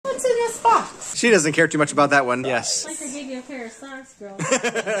She doesn't care too much about that one. Yes. Like I gave you a pair of socks, girl.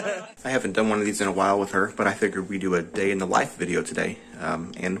 I haven't done one of these in a while with her, but I figured we'd do a day in the life video today.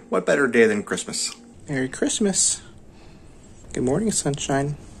 And what better day than Christmas? Merry Christmas. Good morning,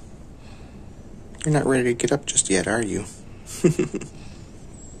 sunshine. You're not ready to get up just yet, are you?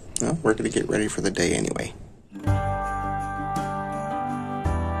 Well, we're going to get ready for the day anyway.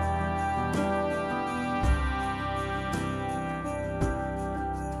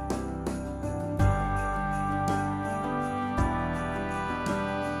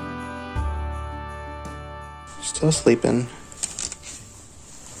 Still sleeping.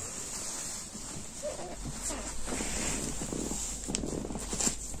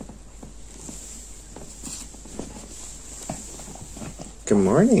 Good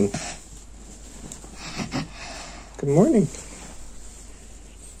morning. Good morning.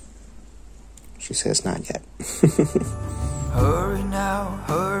 She says not yet. Hurry now,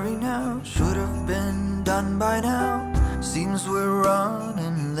 should have been done by now. Seems we're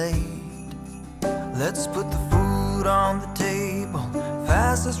running late. Let's put the food on the table,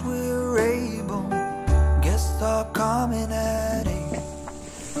 fast as we're able. Guests are coming at 8.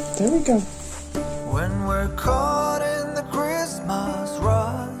 There we go. When we're caught in the Christmas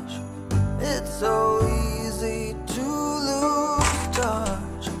rush, it's so easy to lose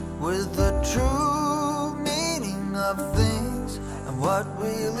touch with the true meaning of things and what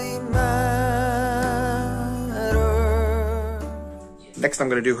really matters. Next, I'm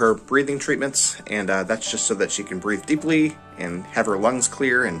going to do her breathing treatments, and that's just so that she can breathe deeply and have her lungs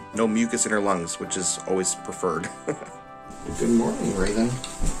clear and no mucus in her lungs, which is always preferred. Good morning, Raelynn.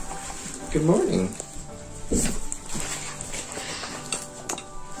 Good morning.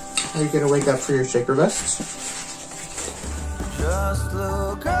 Are you going to wake up for your shaker vest? Just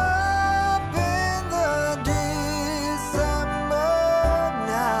look up in the December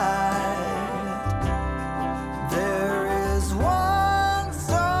night. There is one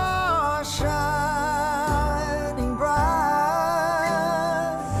star shining bright.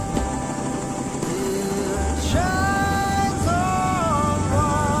 It shines on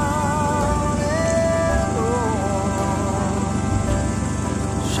one and all.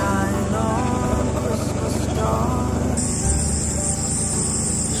 Shine on, Christmas stars.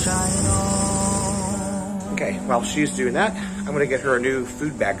 Shine on. Okay, while she's doing that, I'm going to get her a new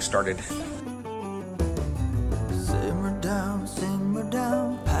food bag started. Simmer down,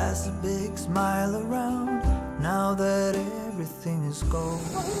 pass a big smile around. Now that everything is gold.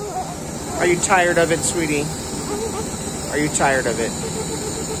 Are you tired of it, sweetie? Are you tired of it?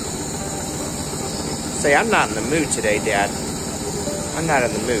 Say, I'm not in the mood today, Dad. I'm not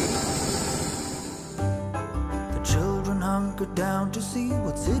in the mood. The children hunker down to see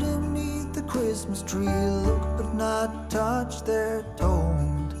what's hidden beneath the Christmas tree. Look but not touch, they're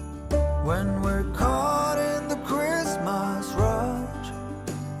told. When we're caught in the Christmas rush,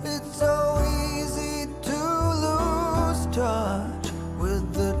 it's so easy to lose touch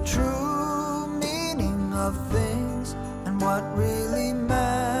with the true meaning of things and what really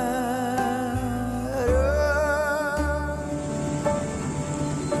matters.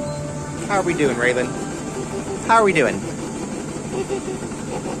 How are we doing, Raelynn? How are we doing?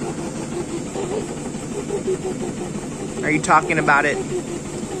 Are you talking about it?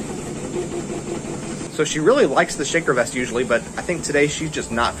 So she really likes the shaker vest usually, but I think today she's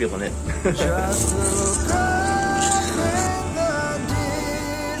just not feeling it. Just look up in the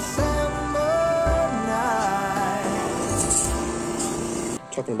December night.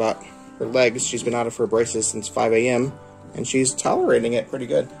 Talking about her legs, she's been out of her braces since 5 a.m. and she's tolerating it pretty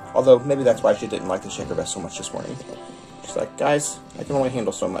good. Although maybe that's why she didn't like the shaker vest so much this morning. She's like, guys, I can only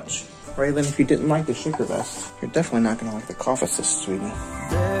handle so much. Raelynn, if you didn't like the shaker vest, you're definitely not going to like the cough assist, sweetie.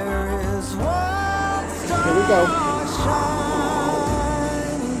 There is one star. Here we go.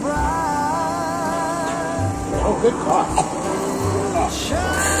 Shining bright. Oh, good cough.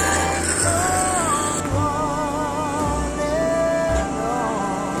 Shines on one and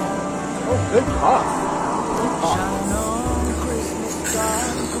all. Oh, good cough. Shine on, Christmas star.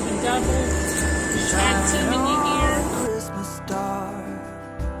 The double tattoo in your ear. Christmas star.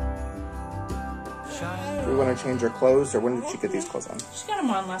 Do we want to change her clothes, or when did she get these clothes on? She got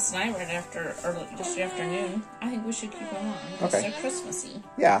them on last night, right after, or just afternoon. I think we should keep them on because Okay. they're Christmassy.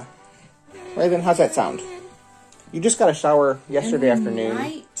 Yeah. Raelynn, how's that sound? You just got a shower yesterday afternoon,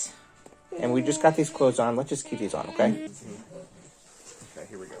 Right. and we just got these clothes on. Let's just keep these on, okay? Okay,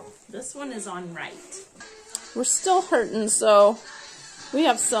 here we go. This one is on right. We're still hurting, so we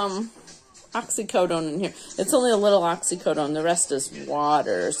have some oxycodone in here. It's only a little oxycodone. The rest is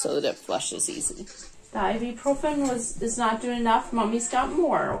water so that it flushes easy. The ibuprofen is not doing enough. Mommy's got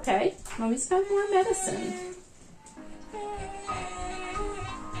more, okay? Mommy's got more medicine.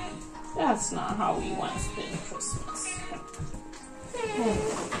 That's not how we want to spend Christmas.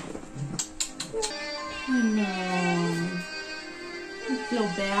 Oh. I know. I feel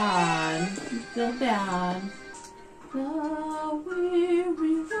bad. I feel bad. The weary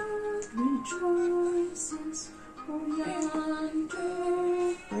world rejoices, for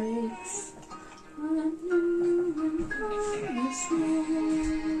yonder breaks a new and glorious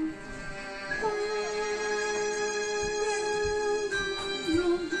morn.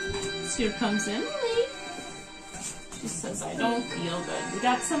 Here comes Emily. She says, I don't feel good. We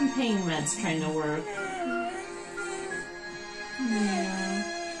got some pain meds trying to work. Yeah.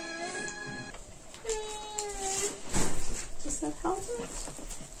 Does that help?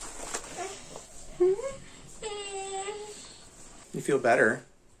 You feel better?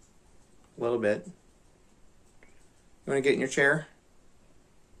 A little bit. You want to get in your chair?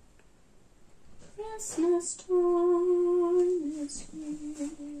 Christmas time is here.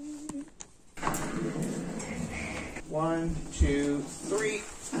 1, 2, 3.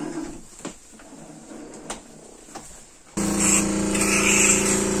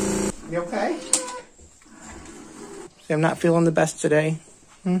 You okay? See, I'm not feeling the best today.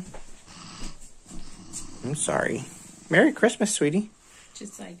 I'm sorry. Merry Christmas, sweetie.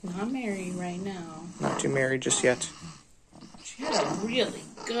 Just like, not married right now. Not too married just yet. She had a really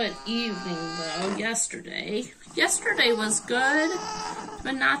good evening, though, yesterday. Yesterday was good,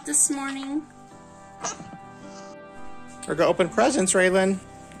 but not this morning. We're going to open presents, Raelynn.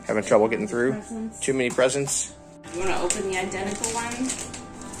 Having trouble getting through. Presents. Too many presents. You want to open the identical one?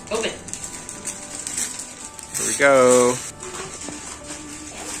 Open. Here we go.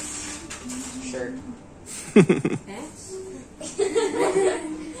 Sure.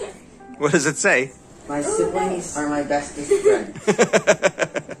 What does it say? My siblings are my bestest friends.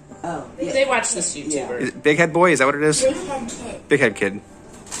 Oh, yeah. They watch this YouTuber. Is it Big Head Boy? Is that what it is? Big Head Kid. Big Head Kid.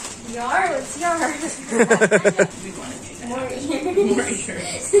 Yours, yours. We want to do that. More More ears.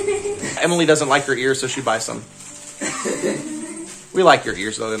 ears. Emily doesn't like her ears, so she buys some. We like your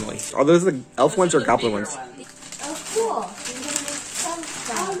ears, though, Emily. Are those the elf ones or goblin ones? Oh, cool. You're gonna make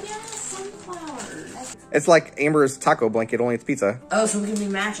sunflowers. Oh, yeah, sunflowers. It's like Amber's taco blanket, only it's pizza. Oh, so we can be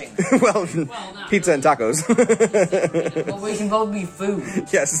matching. Well, not pizza and tacos. Well, we can both be food.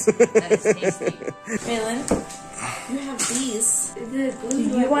 Yes. That is tasty. Raelynn, you have these. The Do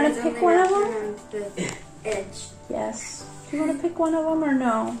you want to pick one of them? The edge. Yes. Do you want to pick one of them or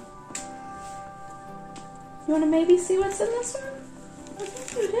no? You want to maybe see what's in this one? I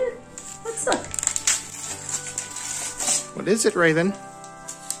think you did. Let's look. What is it, Raelynn?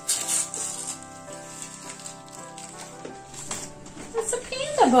 It's a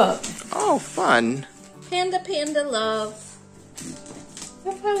panda book. Oh, fun. Panda, panda love.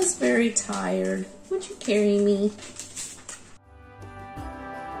 If I was very tired, would you carry me?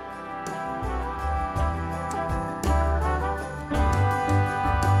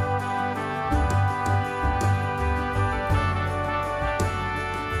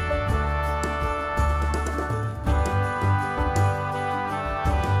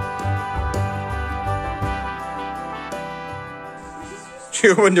 She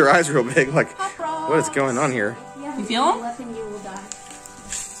opened her eyes real big, like, what is going on here? You feel them? Weapon, you will die.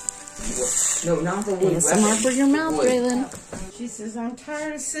 No, not the one. Some are for your mouth, Raelynn. She says, I'm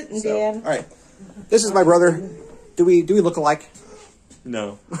tired of sitting, So, Dad. all right. This is my brother. Do we look alike?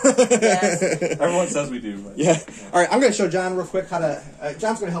 No. Yes. Everyone says we do. But Yeah. All right, I'm going to show John real quick how to...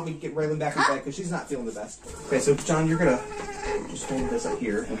 John's going to help me get Raelynn back in bed because she's not feeling the best. Okay, so John, you're going to just hold this up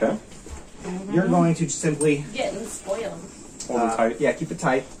here. Okay. You're going to simply... Getting spoiled. Hold it tight. Yeah, keep it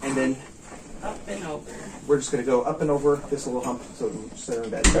tight. And then Up and over. we're just going to go up and over this little hump so we just sit her in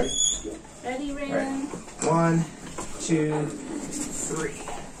bed. Ready? Ready, All right. Raelynn? 1, 2, 3.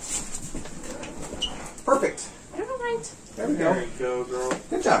 Perfect. All right. There we There go. you go, girl.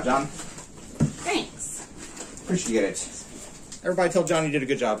 Good job, John. Thanks. Appreciate it. Everybody tell John you did a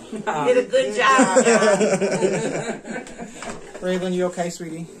good job. You did a good job. Raelynn, you okay,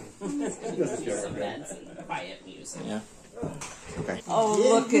 sweetie? Some meds and quiet music. Yeah. Okay. Oh,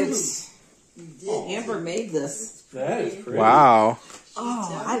 look, it's... Amber made this. That is pretty. Wow.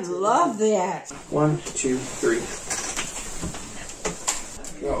 Oh, I love that. 1, 2, 3.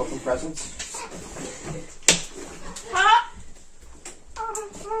 You want to open presents?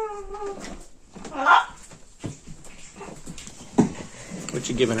 What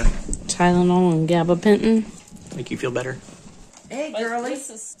you giving her? Tylenol and gabapentin. Make you feel better? Hey, But girlie.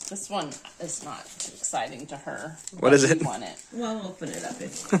 this one is not too exciting. exciting to her. What is it? We want it. Well, open it up. We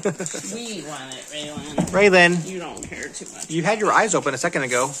want it, Raelynn. Raelynn, You don't care too much. you had your eyes open a second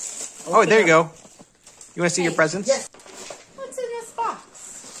ago. Oh, there you go. You want to see your presents? Yes. What's in this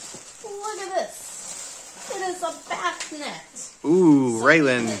box? Look at this. It is a bath net. Ooh, So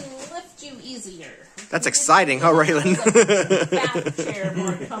Raelynn. it can lift you easier. That's exciting, huh, Raelynn? Bath chair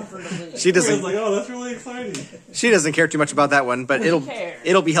more comfortably. She I was doesn't. like, oh, that's really exciting. She doesn't care too much about that one, but cares?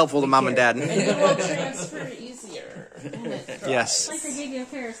 it'll be helpful to mom and dad. And it will transfer easier. And it Yes. Like I gave you a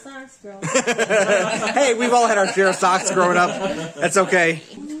pair of socks, girl. Hey, we've all had our share of socks growing up. That's okay.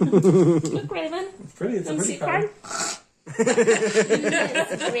 Look, Raelynn. Pretty, it's a pretty card.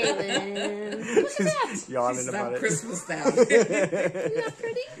 Raelynn. Look at that. Yawning about it. Christmas down. Isn't that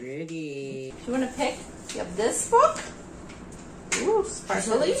pretty? Pretty. Do you want to pick? You have this book. Ooh,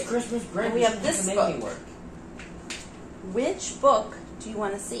 sparkly. Christmas break. And we have this Make book. me work. Which book do you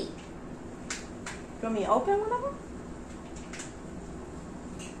want to see? Do you want me to open one of them?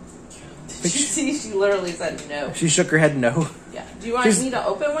 Did you see? She literally said no. She shook her head no. Yeah. Do you want me to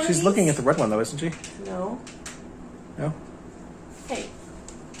open one of these? She's looking at the red one, though, isn't she? No. No? Hey.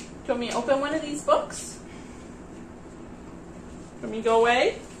 Do you want me to open one of these books? Let me go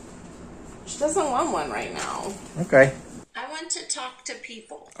away? She doesn't want one right now. Okay. I want to talk to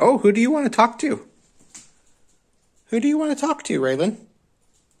people. Oh, who do you want to talk to? Who do you want to talk to, Raelynn?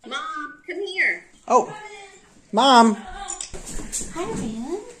 Mom, come here. Oh, Mom. Hi,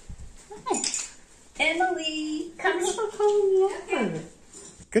 Raelynn. Hi. Emily. Come here for calling me over.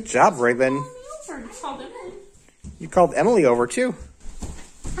 Good job, Raelynn. Call me over. You called Emily. You called Emily over, too.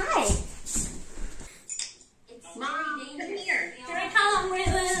 Hi. Mom, come here. Here I come,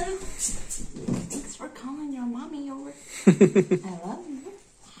 Raelynn. Thanks for calling your mommy over. I love you.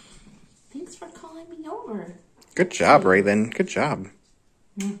 Thanks for calling me over. Good job, Raelynn. Good job.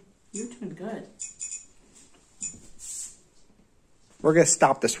 You're doing good. We're going to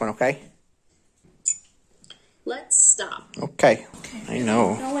stop this one, okay? Let's stop. Okay. I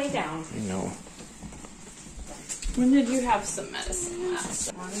know. Go lay down. I know. When did you have some medicine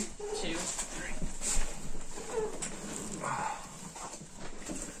last? 1, 2, 3.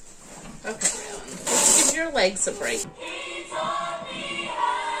 Okay, Raelynn. Let's give your legs a break.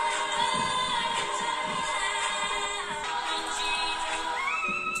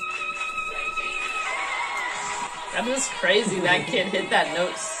 That is crazy. That kid hit that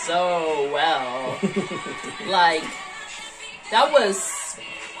note so well. Like, that was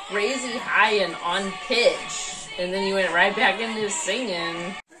crazy high and on pitch. And then you went right back into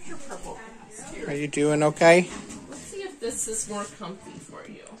singing. Where's your purple glass? Are you doing okay? Let's see if this is more comfy for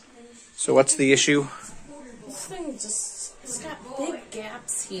you. So what's the issue? This thing just, it's got big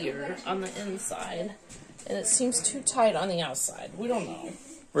gaps here on the inside. And it seems too tight on the outside. We don't know.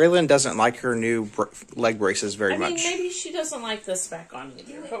 Raelynn doesn't like her new leg braces very I mean, much. maybe she doesn't like this back on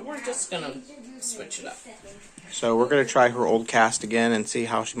either. But we're just going to switch it up. So we're going to try her old cast again and see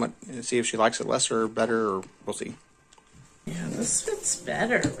how see if she likes it less or better, or we'll see. Yeah, this fits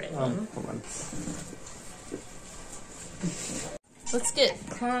better, Raelynn. Hold on. Let's get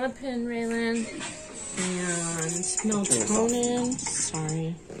Clonopin, Raelynn, and melatonin.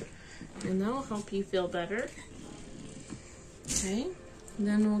 Sorry. And that'll help you feel better. Okay. And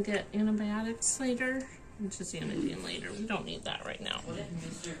then we'll get antibiotics later, which is anidine later. We don't need that right now. What if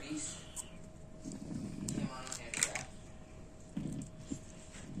Mr. Beast came on autograph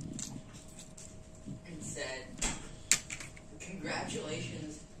and said,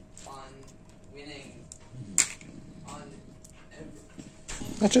 "Congratulations on winning on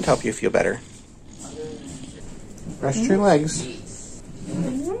every That should help you feel better. Rest your legs. beats."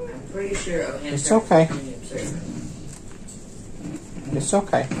 I'm pretty sure of him. It's okay. It's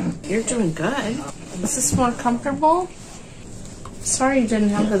okay. You're doing good. Is this more comfortable? Sorry you didn't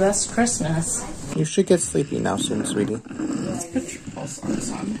have the best Christmas. You should get sleepy now soon, sweetie. Let's put your pulse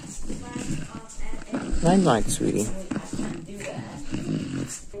on. Night night, sweetie.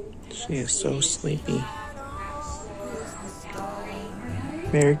 She is so sleepy.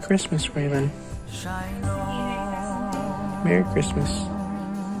 Merry Christmas, Raelynn. Merry Christmas.